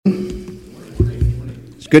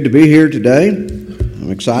good to be here today. I'm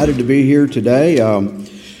excited to be here today.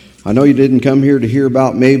 I know you didn't come here to hear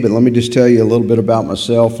about me, but let me just tell you a little bit about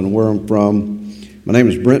myself and where I'm from. My name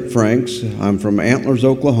is Brent Franks. I'm from Antlers,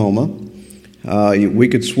 Oklahoma. We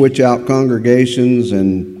could switch out congregations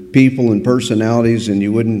and people and personalities, and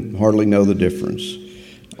you wouldn't hardly know the difference.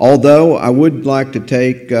 Although I would like to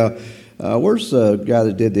take, where's the guy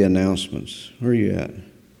that did the announcements? Where are you at?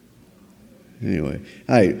 Anyway,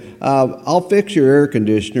 hey, I'll fix your air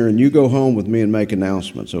conditioner and you go home with me and make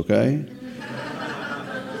announcements, okay?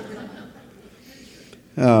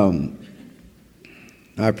 I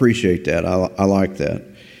appreciate that. I like that.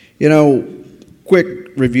 You know,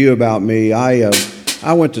 quick review about me. I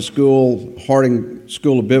went to school, Harding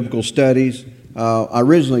School of Biblical Studies. I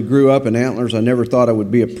originally grew up in Antlers. I never thought I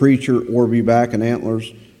would be a preacher or be back in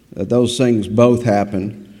Antlers. Those things both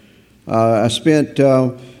happened. I spent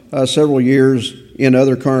several years in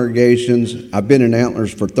other congregations. I've been in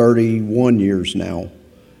Antlers for 31 years now.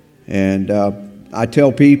 And I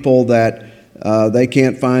tell people that they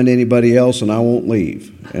can't find anybody else and I won't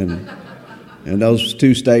leave. And those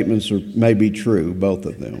two statements may be true, both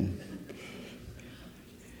of them.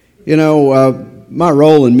 You know, my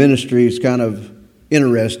role in ministry is kind of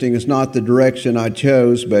interesting. It's not the direction I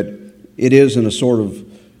chose, but it is in a sort of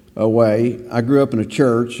a way. I grew up in a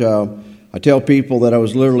church. I tell people that I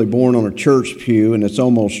was literally born on a church pew, and it's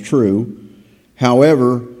almost true.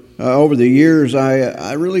 However, over the years,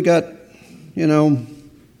 I really got,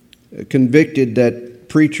 convicted that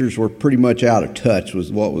preachers were pretty much out of touch with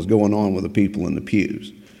what was going on with the people in the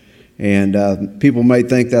pews. And people may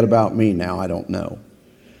think that about me now, I don't know.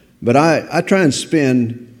 But I try and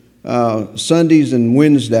spend Sundays and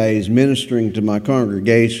Wednesdays ministering to my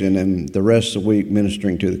congregation and the rest of the week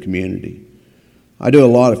ministering to the community. I do a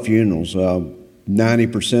lot of funerals.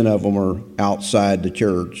 90% of them are outside the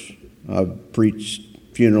church. I've preached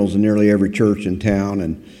funerals in nearly every church in town,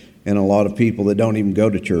 and a lot of people that don't even go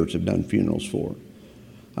to church have done funerals for.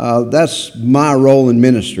 That's my role in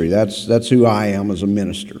ministry. That's who I am as a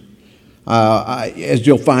minister. As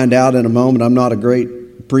you'll find out in a moment, I'm not a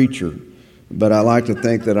great preacher, but I like to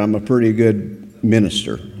think that I'm a pretty good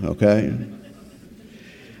minister, okay?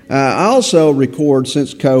 I also record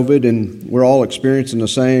since COVID, and we're all experiencing the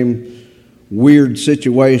same weird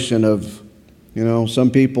situation of,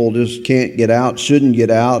 some people just can't get out, shouldn't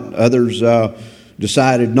get out. Others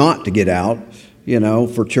decided not to get out,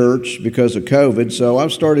 for church because of COVID. So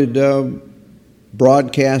I've started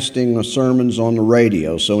broadcasting sermons on the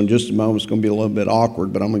radio. So in just a moment, it's going to be a little bit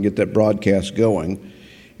awkward, but I'm going to get that broadcast going.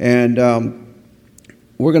 And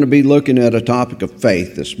we're going to be looking at a topic of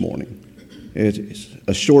faith this morning. It's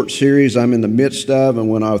a short series I'm in the midst of, and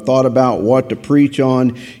when I thought about what to preach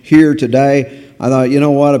on here today, I thought, you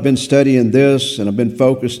know what, I've been studying this, and I've been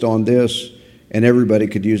focused on this, and everybody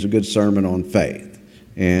could use a good sermon on faith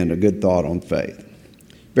and a good thought on faith.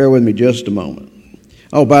 Bear with me just a moment.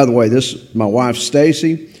 Oh, by the way, this is my wife,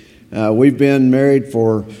 Stacy. We've been married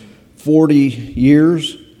for 40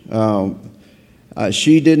 years.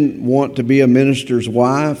 She didn't want to be a minister's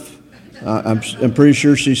wife. I'm pretty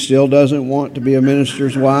sure she still doesn't want to be a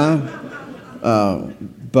minister's wife,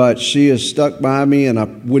 but she has stuck by me, and I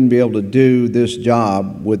wouldn't be able to do this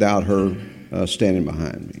job without her standing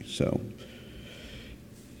behind me. So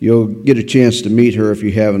you'll get a chance to meet her if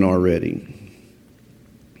you haven't already.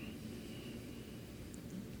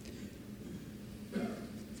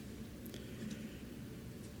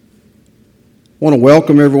 I want to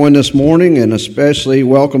welcome everyone this morning, and especially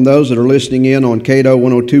welcome those that are listening in on Cato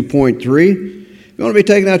 102.3. If you want to be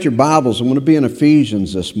taking out your Bibles, I'm going to be in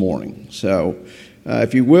Ephesians this morning. So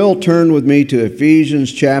if you will, turn with me to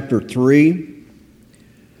Ephesians chapter 3.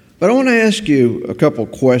 But I want to ask you a couple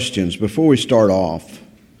questions before we start off.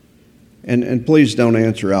 And please don't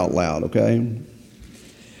answer out loud, okay?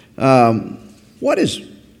 What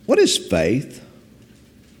is faith?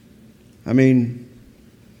 I mean,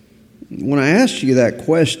 when I ask you that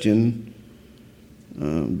question,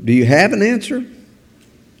 do you have an answer?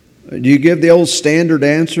 Do you give the old standard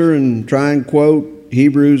answer and try and quote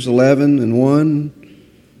Hebrews 11:1?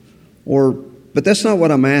 But that's not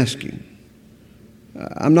what I'm asking.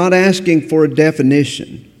 I'm not asking for a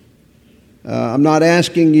definition. I'm not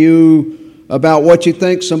asking you about what you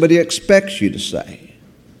think somebody expects you to say.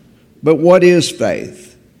 But what is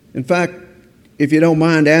faith? In fact, if you don't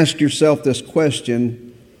mind, ask yourself this question: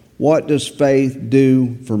 what does faith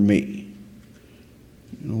do for me?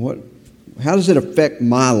 How does it affect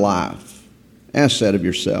my life? Ask that of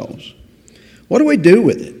yourselves. What do we do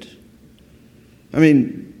with it? I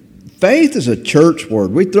mean, faith is a church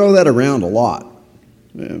word. We throw that around a lot.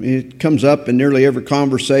 I mean, it comes up in nearly every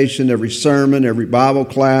conversation, every sermon, every Bible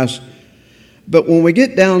class. But when we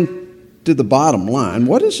get down to the bottom line,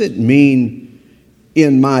 what does it mean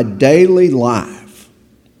in my daily life?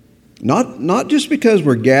 Not just because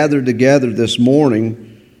we're gathered together this morning,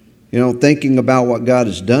 thinking about what God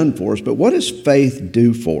has done for us, but what does faith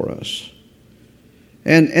do for us?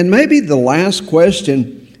 And maybe the last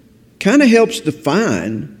question kind of helps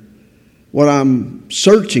define what I'm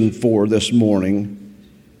searching for this morning,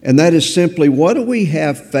 and that is simply, what do we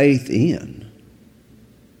have faith in?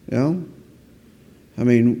 I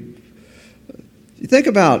mean, you think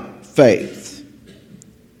about faith.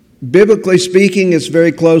 Biblically speaking, it's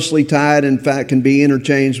very closely tied, in fact, can be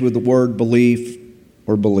interchanged with the word belief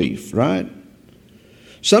or belief, right?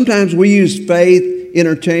 Sometimes we use faith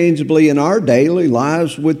interchangeably in our daily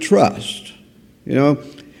lives with trust.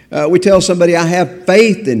 We tell somebody, I have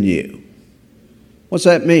faith in you. What's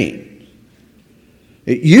that mean?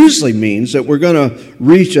 It usually means that we're going to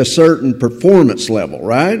reach a certain performance level,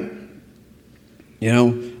 right?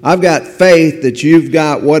 I've got faith that you've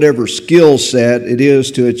got whatever skill set it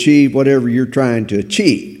is to achieve whatever you're trying to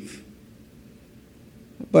achieve.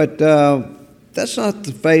 But that's not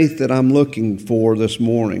the faith that I'm looking for this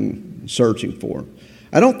morning, searching for.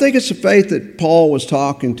 I don't think it's the faith that Paul was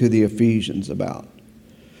talking to the Ephesians about.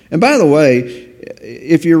 And by the way,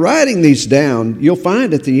 if you're writing these down, you'll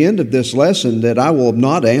find at the end of this lesson that I will have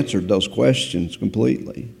not answered those questions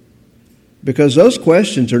completely. Because those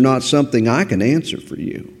questions are not something I can answer for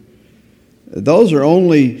you. Those are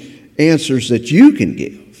only answers that you can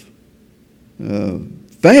give.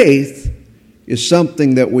 Faith is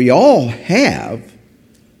something that we all have,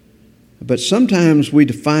 but sometimes we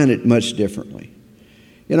define it much differently.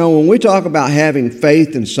 When we talk about having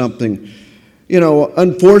faith in something,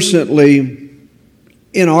 unfortunately,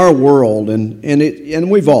 in our world, and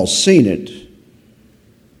we've all seen it,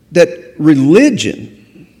 that religion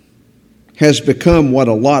has become what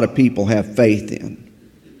a lot of people have faith in.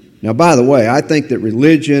 Now, by the way, I think that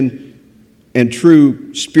religion and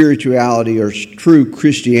true spirituality or true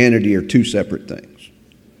Christianity are two separate things.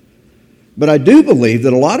 But I do believe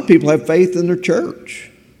that a lot of people have faith in their church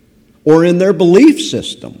or in their belief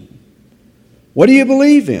system. What do you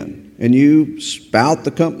believe in? And you spout the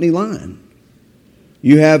company line.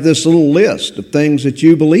 You have this little list of things that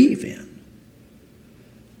you believe in.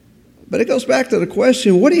 But it goes back to the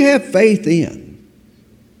question, what do you have faith in?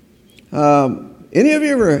 Any of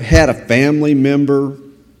you ever had a family member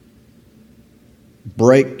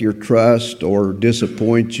break your trust or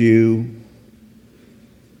disappoint you?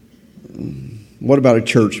 What about a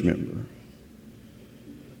church member?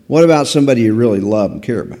 What about somebody you really love and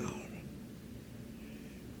care about?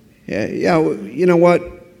 Yeah, you know what?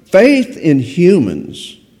 Faith in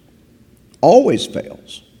humans always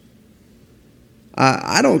fails.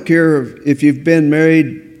 I don't care if you've been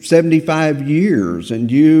married 75 years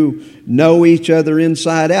and you know each other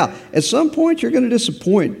inside out. At some point, you're going to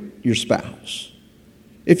disappoint your spouse.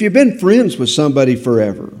 If you've been friends with somebody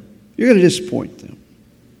forever, you're going to disappoint them.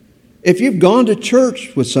 If you've gone to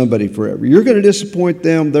church with somebody forever, you're going to disappoint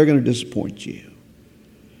them, they're going to disappoint you.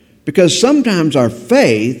 Because sometimes our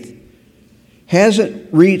faith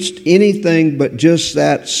hasn't reached anything but just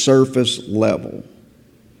that surface level.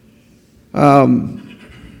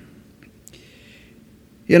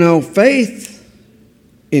 Faith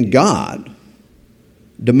in God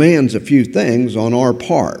demands a few things on our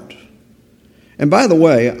part. And by the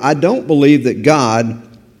way, I don't believe that God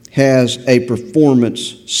has a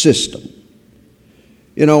performance system.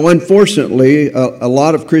 Unfortunately, a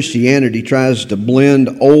lot of Christianity tries to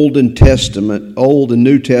blend Old and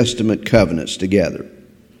New Testament covenants together.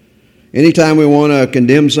 Anytime we want to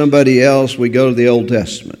condemn somebody else, we go to the Old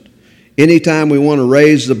Testament. Anytime we want to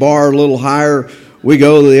raise the bar a little higher, we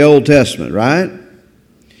go to the Old Testament, right?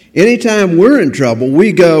 Anytime we're in trouble,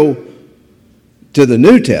 we go to the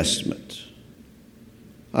New Testament.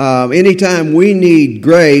 Anytime we need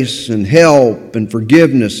grace and help and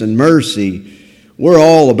forgiveness and mercy, we're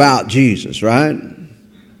all about Jesus, right?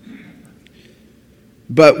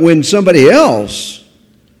 But when somebody else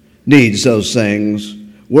needs those things,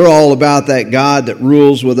 we're all about that God that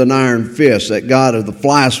rules with an iron fist, that God of the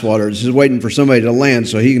fly swatters, just waiting for somebody to land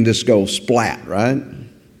so he can just go splat, right?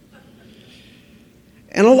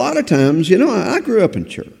 And a lot of times, I grew up in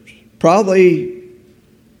church. Probably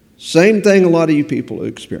same thing a lot of you people have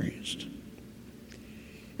experienced.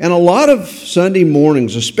 And a lot of Sunday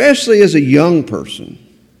mornings, especially as a young person,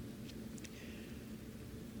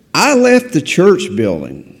 I left the church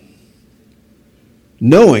building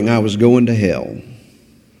knowing I was going to hell.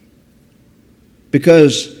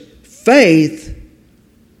 Because faith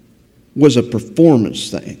was a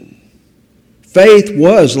performance thing. Faith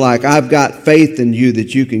was like, I've got faith in you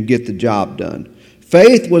that you can get the job done.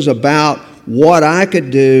 Faith was about what I could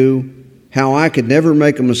do, how I could never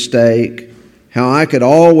make a mistake, how I could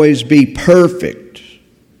always be perfect.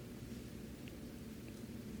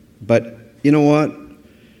 But you know what?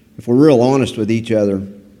 If we're real honest with each other,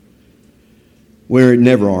 we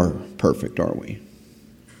never are perfect, are we?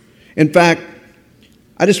 In fact,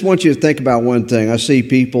 I just want you to think about one thing. I see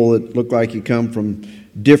people that look like you come from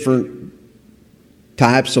different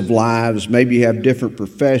types of lives. Maybe you have different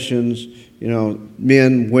professions,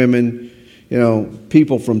 men, women,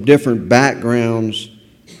 people from different backgrounds.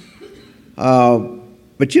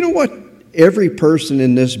 But you know what every person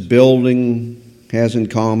in this building has in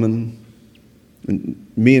common,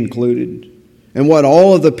 and me included? And what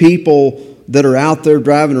all of the people that are out there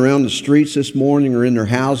driving around the streets this morning or in their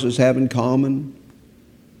houses have in common?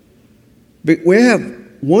 But we have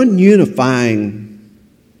one unifying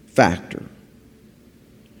factor.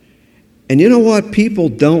 And you know what? People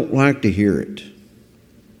don't like to hear it.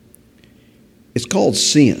 It's called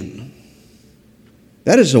sin.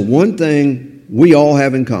 That is the one thing we all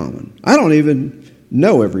have in common. I don't even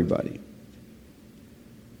know everybody,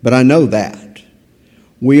 but I know that.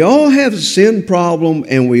 We all have a sin problem,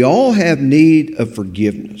 and we all have need of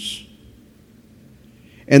forgiveness.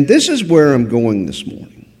 And this is where I'm going this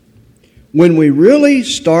morning. When we really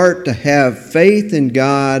start to have faith in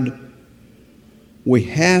God, we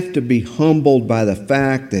have to be humbled by the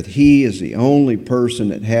fact that He is the only person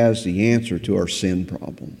that has the answer to our sin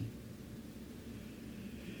problem.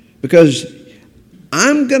 Because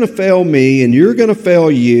I'm going to fail me and you're going to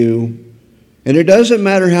fail you, and it doesn't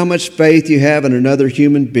matter how much faith you have in another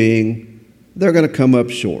human being, they're going to come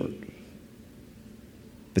up short.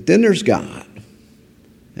 But then there's God,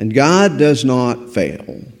 and God does not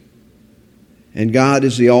fail, and God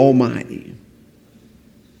is the Almighty.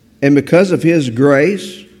 And because of His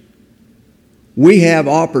grace, we have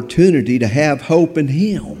opportunity to have hope in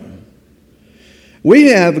Him. We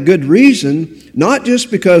have a good reason, not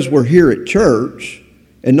just because we're here at church,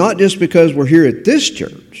 and not just because we're here at this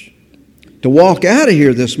church, to walk out of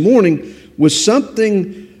here this morning with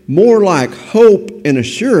something more like hope and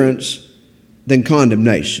assurance than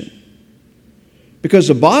condemnation. Because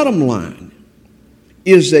the bottom line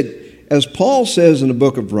is that, as Paul says in the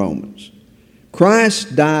book of Romans,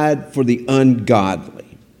 Christ died for the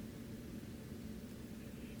ungodly.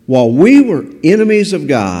 While we were enemies of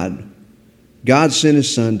God, God sent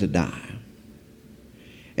His Son to die.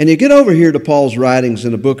 And you get over here to Paul's writings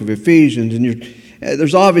in the book of Ephesians, and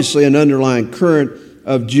there's obviously an underlying current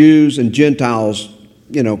of Jews and Gentiles,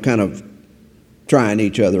 kind of trying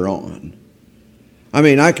each other on. I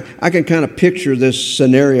mean, I can kind of picture this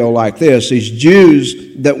scenario like this. These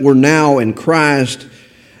Jews that were now in Christ,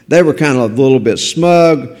 they were kind of a little bit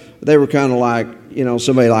smug. They were kind of like,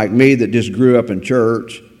 somebody like me that just grew up in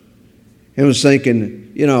church and was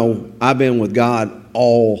thinking, I've been with God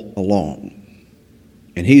all along.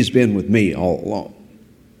 And He's been with me all along.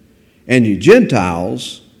 And you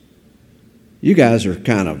Gentiles, you guys are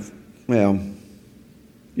kind of,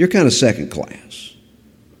 you're kind of second class.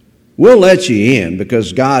 We'll let you in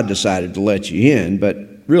because God decided to let you in, but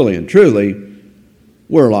really and truly,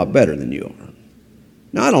 we're a lot better than you are.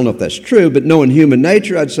 Now, I don't know if that's true, but knowing human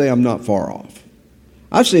nature, I'd say I'm not far off.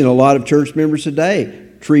 I've seen a lot of church members today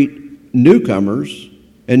treat newcomers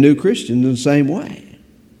and new Christians in the same way.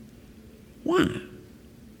 Why?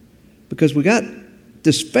 Because we got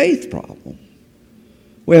this faith problem.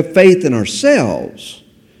 We have faith in ourselves.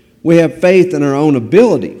 We have faith in our own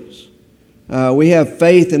abilities. We have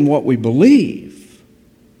faith in what we believe.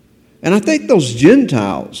 And I think those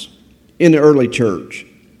Gentiles in the early church,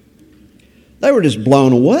 they were just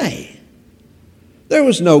blown away. There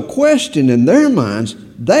was no question in their minds.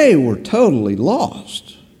 They were totally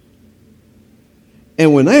lost.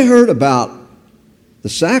 And when they heard about the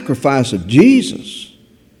sacrifice of Jesus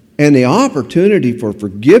and the opportunity for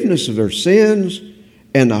forgiveness of their sins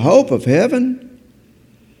and the hope of heaven,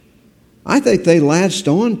 I think they latched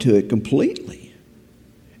on to it completely.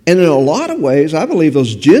 And in a lot of ways, I believe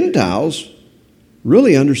those Gentiles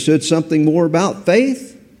really understood something more about faith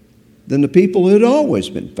than the people who had always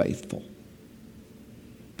been faithful.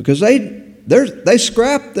 Because they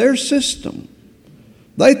scrapped their system.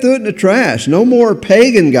 They threw it in the trash. No more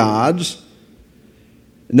pagan gods.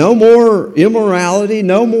 No more immorality.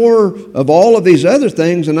 No more of all of these other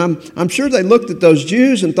things. And I'm sure they looked at those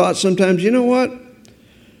Jews and thought sometimes, you know what?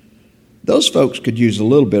 Those folks could use a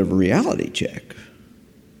little bit of a reality check.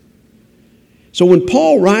 So when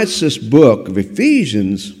Paul writes this book of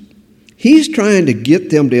Ephesians, he's trying to get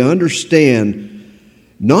them to understand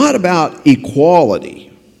not about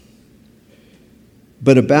equality,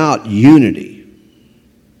 but about unity,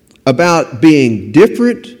 about being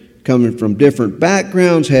different, coming from different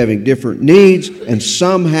backgrounds, having different needs, and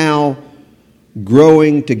somehow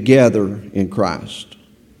growing together in Christ.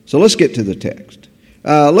 So let's get to the text.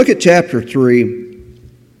 Look at chapter 3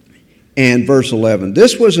 and verse 11.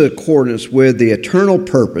 This was in accordance with the eternal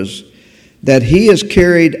purpose that He has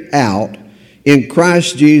carried out in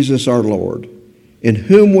Christ Jesus our Lord, in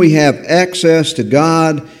whom we have access to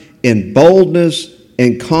God in boldness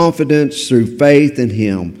and confidence through faith in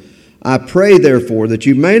Him. I pray, therefore, that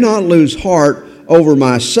you may not lose heart over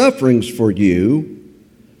my sufferings for you.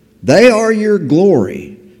 They are your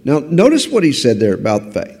glory. Now, notice what he said there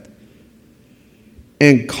about faith.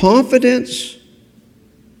 And confidence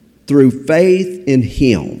through faith in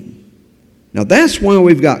Him. Now, that's why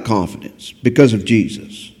we've got confidence, because of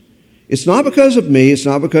Jesus. It's not because of me. It's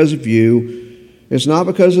not because of you. It's not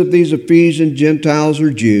because of these Ephesian Gentiles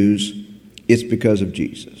or Jews. It's because of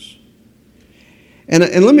Jesus.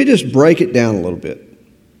 And let me just break it down a little bit.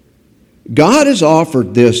 God has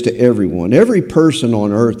offered this to everyone. Every person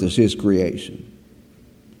on earth is His creation.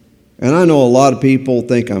 And I know a lot of people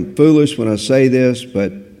think I'm foolish when I say this,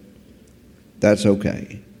 but that's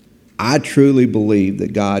okay. I truly believe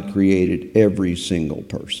that God created every single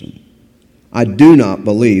person. I do not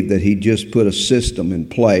believe that He just put a system in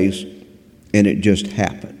place and it just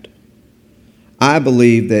happened. I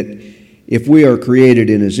believe that if we are created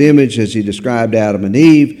in His image, as He described Adam and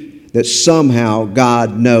Eve, that somehow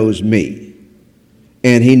God knows me.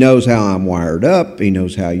 And He knows how I'm wired up. He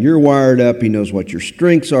knows how you're wired up. He knows what your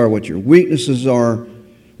strengths are, what your weaknesses are,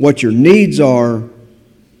 what your needs are,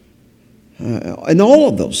 and all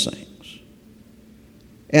of those things.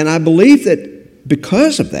 And I believe that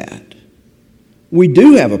because of that, we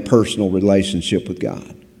do have a personal relationship with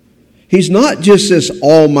God. He's not just this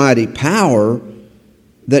almighty power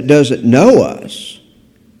that doesn't know us,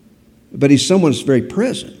 but He's someone that's very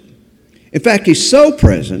present. In fact, He's so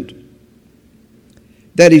present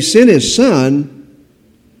that He sent His Son,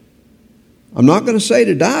 I'm not going to say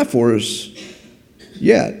to die for us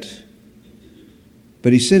yet,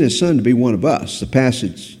 but He sent His Son to be one of us, the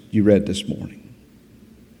passage you read this morning,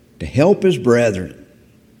 to help His brethren.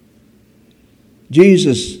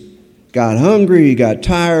 Jesus got hungry, He got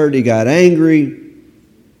tired, He got angry,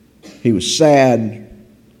 He was sad.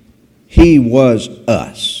 He was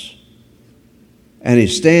us. And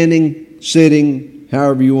He's standing, sitting,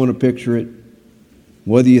 however you want to picture it,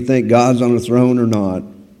 whether you think God's on the throne or not.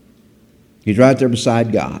 He's right there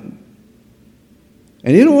beside God.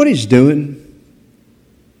 And you know what He's doing?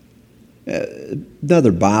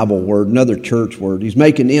 Another Bible word, another church word. He's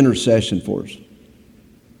making intercession for us.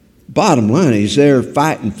 Bottom line, He's there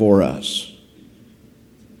fighting for us.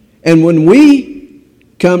 And when we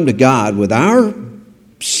come to God with our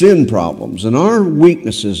sin problems and our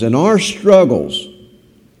weaknesses and our struggles,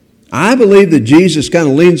 I believe that Jesus kind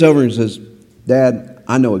of leans over and says, Dad,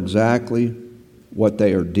 I know exactly what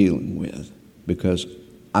they are dealing with because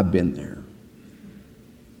I've been there.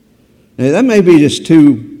 Now, that may be just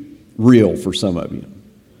too real for some of you.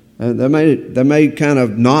 That may kind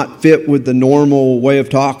of not fit with the normal way of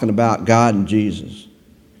talking about God and Jesus.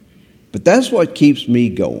 But that's what keeps me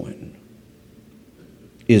going,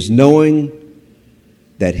 is knowing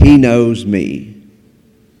that He knows me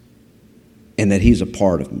and that He's a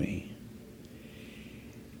part of me.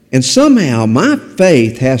 And somehow my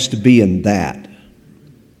faith has to be in that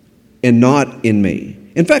and not in me.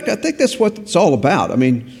 In fact, I think that's what it's all about. I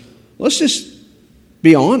mean, let's just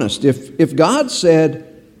be honest. If God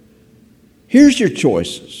said, here's your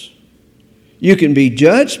choices. You can be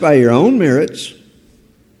judged by your own merits,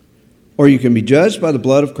 or you can be judged by the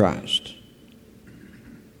blood of Christ.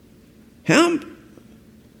 How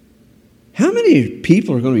many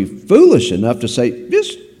people are going to be foolish enough to say,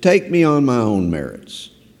 just take me on my own merits?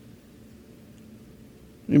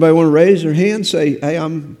 Anybody want to raise their hand and say, hey,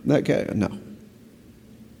 I'm that guy? No.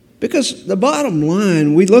 Because the bottom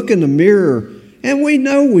line, we look in the mirror and we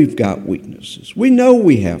know we've got weaknesses. We know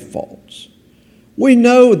we have faults. We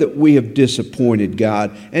know that we have disappointed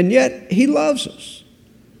God, and yet He loves us.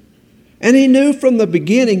 And He knew from the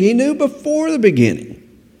beginning, He knew before the beginning,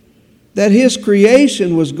 that His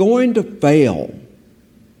creation was going to fail.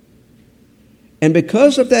 And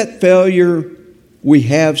because of that failure, we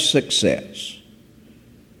have success.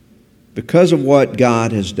 Because of what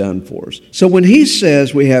God has done for us. So when He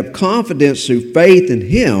says we have confidence through faith in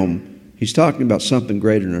Him, He's talking about something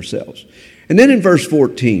greater than ourselves. And then in verse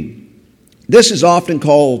 14, this is often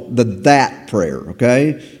called the that prayer,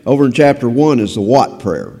 okay? Over in chapter 1 is the what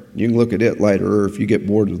prayer. You can look at it later, or if you get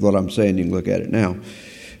bored with what I'm saying, you can look at it now.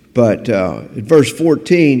 But in verse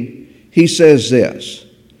 14, he says this,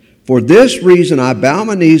 "For this reason I bow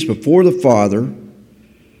my knees before the Father,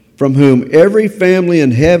 from whom every family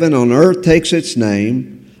in heaven and on earth takes its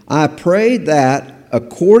name. I pray that,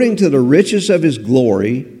 according to the riches of his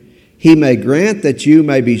glory, he may grant that you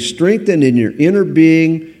may be strengthened in your inner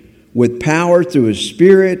being with power through his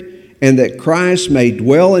Spirit, and that Christ may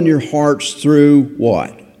dwell in your hearts through"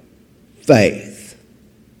 what? Faith.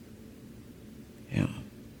 Yeah.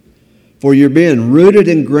 "For you're being rooted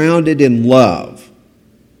and grounded in love."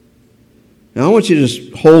 Now, I want you to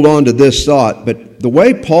just hold on to this thought, but the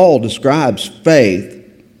way Paul describes faith,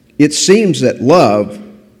 it seems that love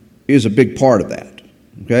is a big part of that.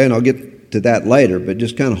 Okay, and I'll get to that later, but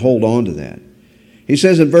just kind of hold on to that. He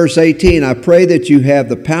says in verse 18, "I pray that you have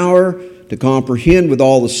the power to comprehend with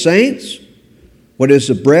all the saints what is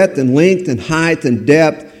the breadth and length and height and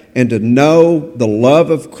depth, and to know the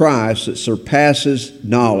love of Christ that surpasses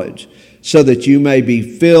knowledge, so that you may be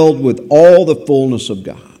filled with all the fullness of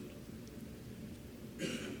God."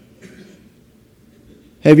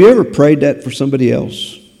 Have you ever prayed that for somebody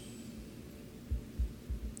else?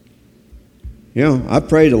 You know, I've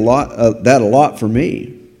prayed that a lot for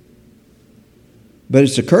me. But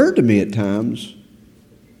it's occurred to me at times,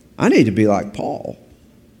 I need to be like Paul.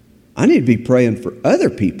 I need to be praying for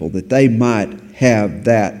other people that they might have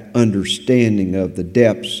that understanding of the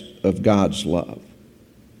depths of God's love,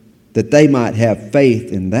 that they might have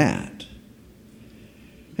faith in that.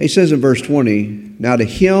 He says in verse 20, "Now to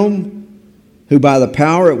him who by the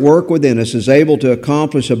power at work within us is able to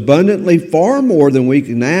accomplish abundantly far more than we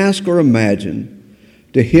can ask or imagine,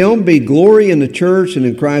 to him be glory in the church and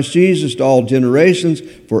in Christ Jesus to all generations,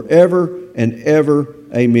 forever and ever.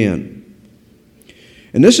 Amen."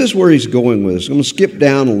 And this is where he's going with us. I'm going to skip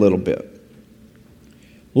down a little bit.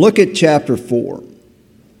 Look at chapter 4,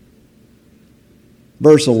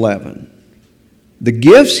 verse 11. "The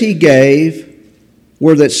gifts he gave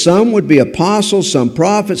were that some would be apostles, some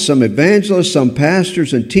prophets, some evangelists, some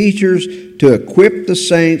pastors and teachers, to equip the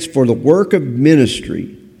saints for the work of ministry,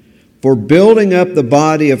 for building up the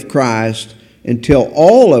body of Christ, until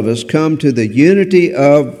all of us come to the unity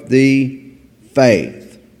of the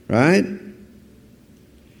faith," right?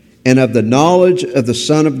 "And of the knowledge of the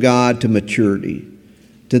Son of God, to maturity,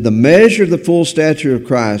 to the measure of the full stature of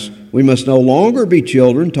Christ. We must no longer be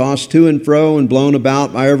children, tossed to and fro and blown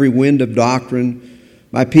about by every wind of doctrine,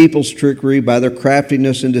 by people's trickery, by their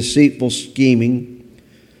craftiness and deceitful scheming,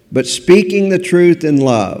 but speaking the truth in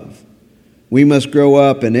love. We must grow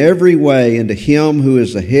up in every way into him who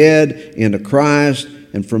is the head, into Christ,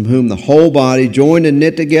 and from whom the whole body, joined and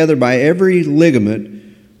knit together by every ligament,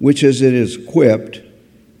 which as it is equipped,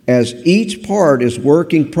 as each part is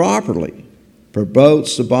working properly,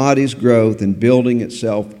 promotes the body's growth and building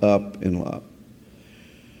itself up in love."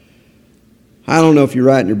 I don't know if you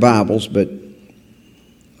write in your Bibles, but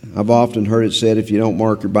I've often heard it said, if you don't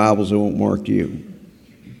mark your Bibles, it won't mark you.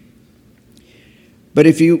 But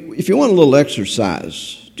if you want a little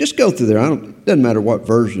exercise, just go through there. It doesn't matter what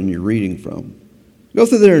version you're reading from. Go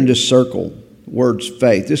through there and just circle the words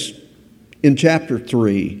faith. Just in chapter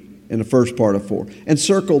 3, in the first part of 4. And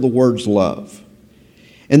circle the words love.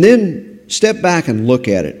 And then step back and look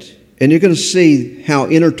at it. And you're going to see how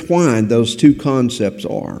intertwined those two concepts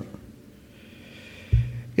are.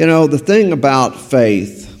 You know, the thing about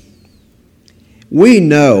faith, we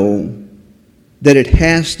know that it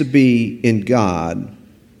has to be in God,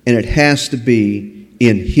 and it has to be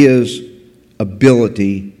in his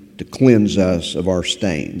ability to cleanse us of our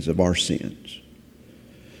stains, of our sins.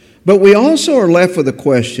 But we also are left with a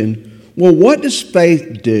question, well, what does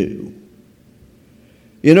faith do?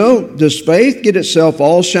 You know, does faith get itself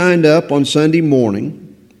all shined up on Sunday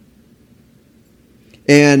morning?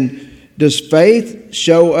 And does faith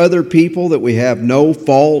show other people that we have no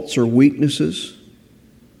faults or weaknesses?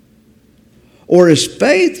 Or is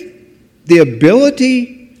faith the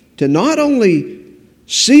ability to not only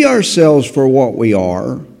see ourselves for what we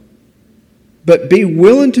are, but be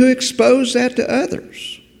willing to expose that to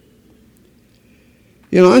others?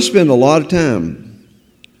 You know, I spend a lot of time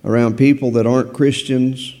around people that aren't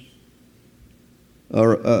Christians,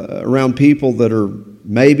 or around people that are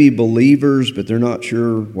maybe believers, but they're not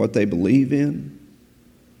sure what they believe in.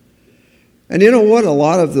 And you know what a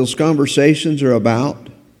lot of those conversations are about?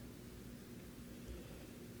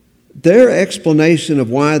 Their explanation of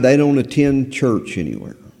why they don't attend church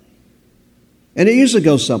anywhere. And it usually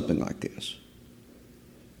goes something like this.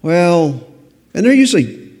 Well, and they're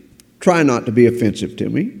usually trying not to be offensive to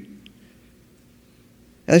me.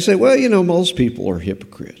 They say, well, you know, most people are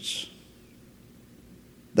hypocrites.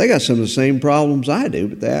 They got some of the same problems I do,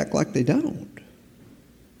 but they act like they don't.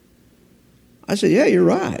 I said, yeah, you're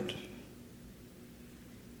right.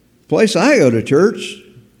 Place I go to church,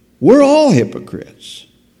 we're all hypocrites.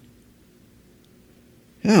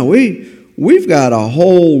 Yeah, we've got a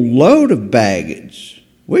whole load of baggage.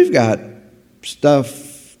 We've got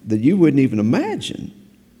stuff that you wouldn't even imagine.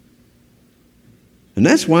 And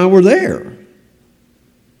that's why we're there.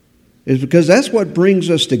 It's because that's what brings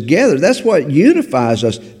us together. That's what unifies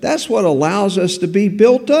us. That's what allows us to be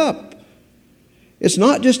built up. It's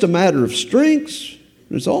not just a matter of strengths.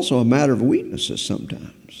 It's also a matter of weaknesses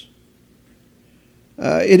sometimes.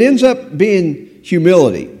 It ends up being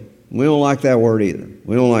humility. We don't like that word either.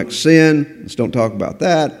 We don't like sin. Let's don't talk about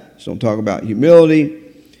that. Let's don't talk about humility.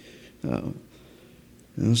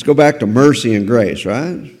 Let's go back to mercy and grace,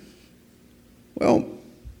 right? Well,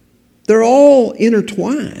 they're all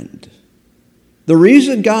intertwined. The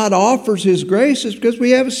reason God offers His grace is because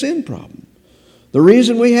we have a sin problem. The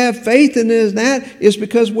reason we have faith in that is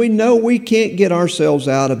because we know we can't get ourselves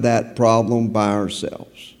out of that problem by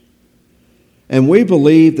ourselves. And we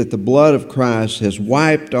believe that the blood of Christ has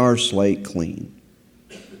wiped our slate clean.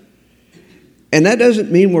 And that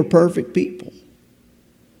doesn't mean we're perfect people.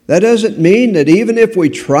 That doesn't mean that even if we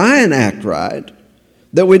try and act right,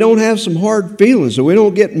 that we don't have some hard feelings, that we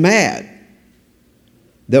don't get mad,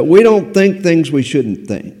 that we don't think things we shouldn't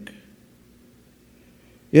think.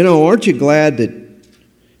 You know, aren't you glad that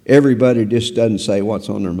everybody just doesn't say what's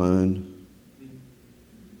on their mind?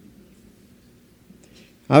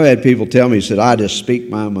 I've had people tell me, said, I just speak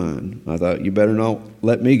my mind. I thought, you better not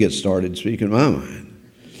let me get started speaking my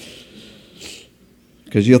mind.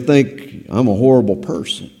 Because you'll think I'm a horrible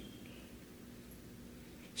person.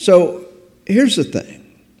 So here's the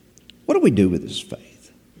thing. What do we do with this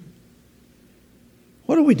faith?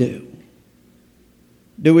 What do we do?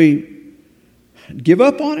 Do we give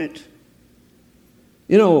up on it?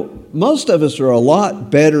 You know, most of us are a lot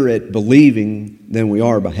better at believing than we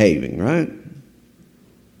are behaving, right?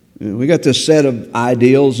 We got this set of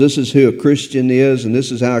ideals. This is who a Christian is, and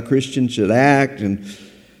this is how a Christian should act, and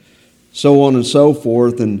so on and so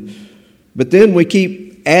forth. But then we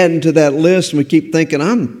keep adding to that list, and we keep thinking,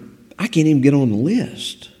 I can't even get on the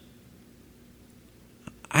list.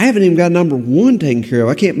 I haven't even got number 1 taken care of.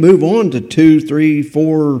 I can't move on to 2, 3,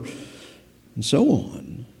 4, and so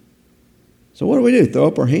on. So what do? Throw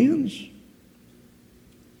up our hands?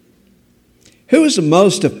 Who is the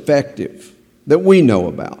most effective that we know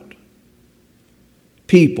about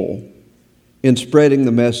people in spreading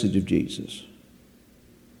the message of Jesus?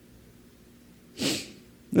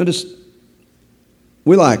 Notice,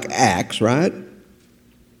 we like Acts, right?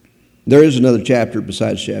 There is another chapter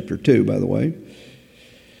besides chapter 2, by the way.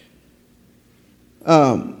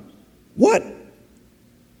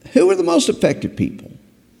 Who are the most effective people?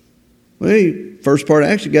 Well, first part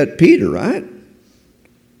actually got Peter, right?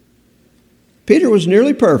 Peter was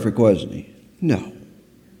nearly perfect, wasn't he? No.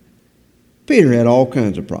 Peter had all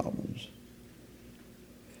kinds of problems.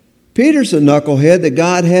 Peter's a knucklehead that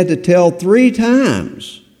God had to tell 3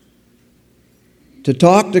 times to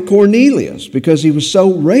talk to Cornelius because he was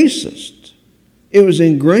so racist. It was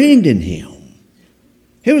ingrained in him.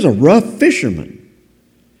 He was a rough fisherman.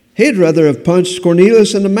 He'd rather have punched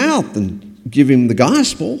Cornelius in the mouth than give him the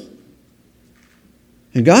gospel.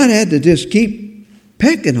 And God had to just keep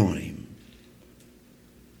pecking on him.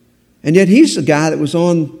 And yet he's the guy that was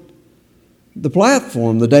on the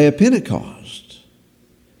platform the day of Pentecost.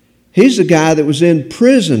 He's the guy that was in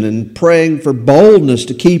prison and praying for boldness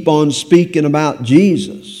to keep on speaking about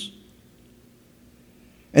Jesus.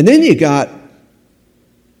 And then you got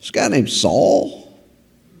this guy named Saul.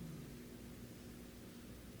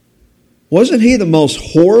 Wasn't he the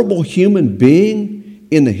most horrible human being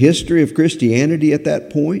in the history of Christianity at that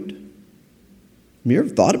point? Have you ever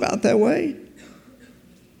thought about it that way?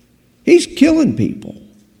 He's killing people.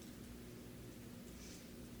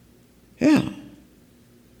 Yeah.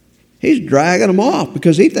 He's dragging them off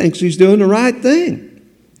because he thinks he's doing the right thing.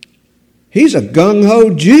 He's a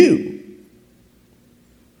gung-ho Jew.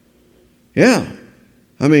 Yeah.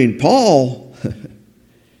 I mean, Paul,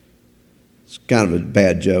 it's kind of a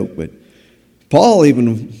bad joke, but Paul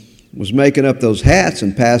even was making up those hats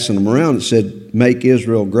and passing them around that said, "Make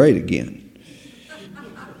Israel great again."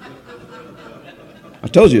 I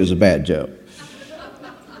told you it was a bad joke.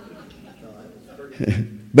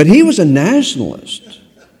 But he was a nationalist.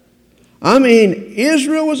 I mean,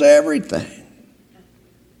 Israel was everything.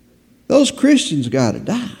 Those Christians got to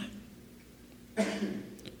die.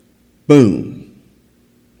 Boom.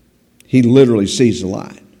 He literally sees the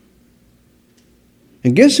light.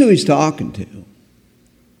 And guess who he's talking to?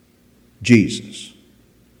 Jesus.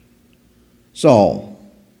 Saul.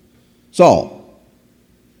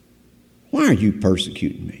 Why are you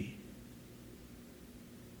persecuting me?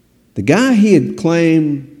 The guy he had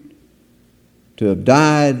claimed to have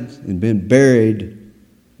died and been buried,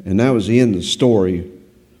 and that was the end of the story,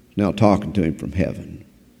 now talking to him from heaven.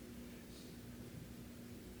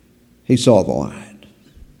 He saw the light.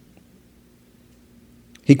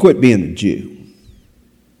 He quit being a Jew.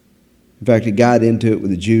 In fact, he got into it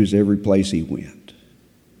with the Jews every place he went.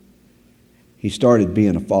 He started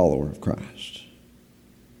being a follower of Christ.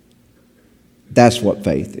 That's what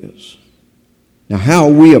faith is. Now, how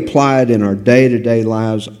we apply it in our day-to-day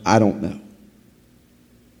lives, I don't know.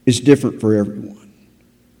 It's different for everyone.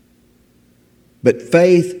 But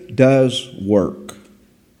faith does work.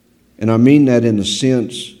 And I mean that in the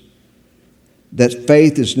sense that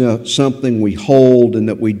faith is not something we hold and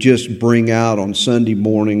that we just bring out on Sunday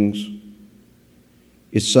mornings.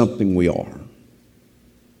 It's something we are.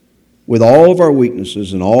 With all of our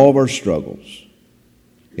weaknesses and all of our struggles,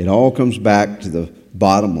 it all comes back to the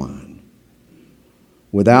bottom line.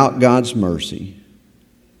 Without God's mercy,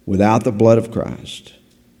 without the blood of Christ,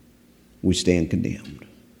 we stand condemned.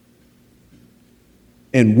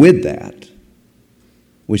 And with that,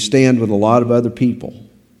 we stand with a lot of other people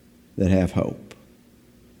that have hope.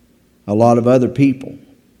 A lot of other people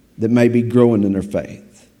that may be growing in their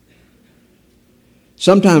faith.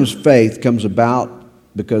 Sometimes faith comes about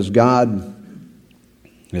because God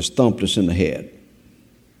has thumped us in the head.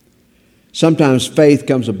 Sometimes faith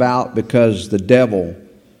comes about because the devil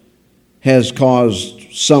has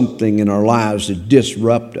caused something in our lives to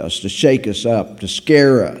disrupt us, to shake us up, to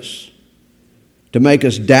scare us, to make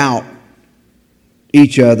us doubt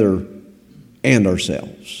each other and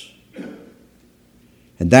ourselves.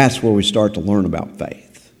 And that's where we start to learn about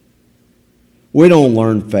faith. We don't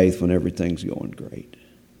learn faith when everything's going great.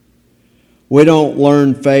 We don't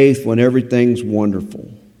learn faith when everything's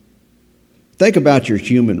wonderful. Think about your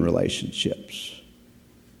human relationships.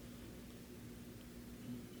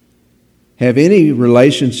 Have any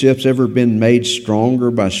relationships ever been made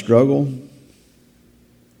stronger by struggle?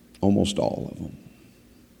 Almost all of them.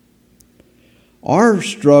 Our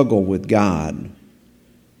struggle with God,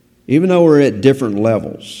 even though we're at different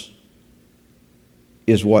levels,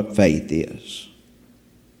 is what faith is.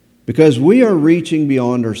 Because we are reaching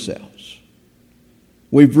beyond ourselves.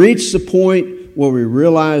 We've reached the point where we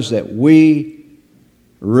realize that we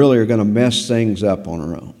really are going to mess things up on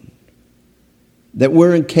our own. That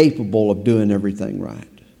we're incapable of doing everything right.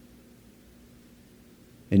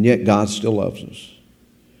 And yet God still loves us.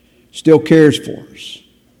 Still cares for us.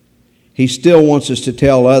 He still wants us to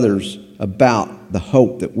tell others about the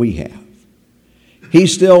hope that we have. He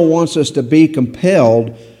still wants us to be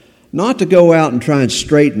compelled not to go out and try and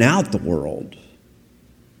straighten out the world,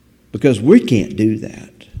 because we can't do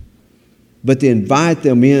that, but to invite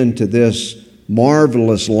them into this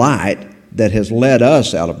marvelous light that has led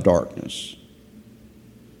us out of darkness.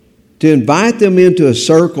 To invite them into a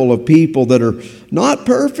circle of people that are not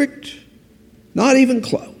perfect, not even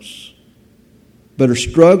close, but are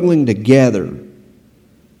struggling together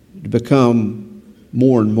to become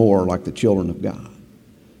more and more like the children of God.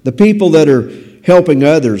 The people that are helping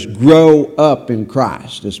others grow up in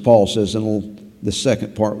Christ, as Paul says in the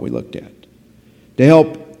second part we looked at. To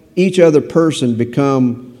help each other person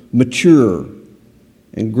become mature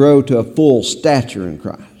and grow to a full stature in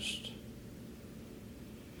Christ.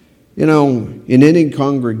 You know, in any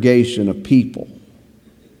congregation of people,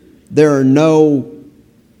 there are no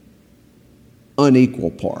unequal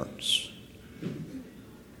parts.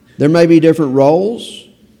 There may be different roles.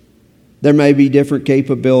 There may be different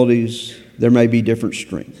capabilities. There may be different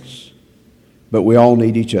strengths. But we all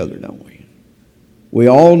need each other, don't we? We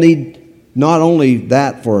all need not only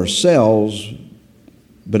that for ourselves,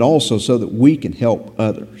 but also so that we can help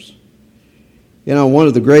others. You know, one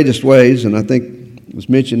of the greatest ways, and I think it was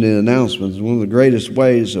mentioned in announcements, one of the greatest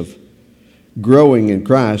ways of growing in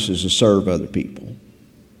Christ is to serve other people.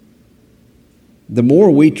 The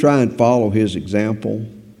more we try and follow His example,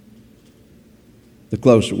 the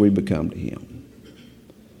closer we become to Him.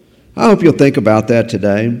 I hope you'll think about that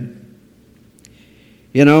today.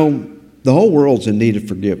 You know, the whole world's in need of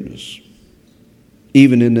forgiveness,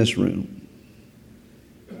 even in this room.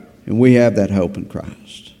 And we have that hope in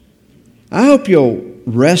Christ. I hope you'll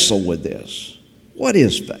wrestle with this. What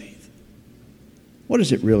is faith? What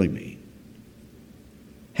does it really mean?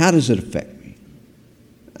 How does it affect me?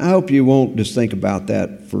 I hope you won't just think about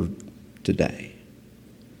that for today.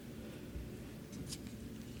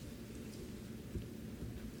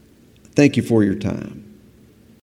 Thank you for your time.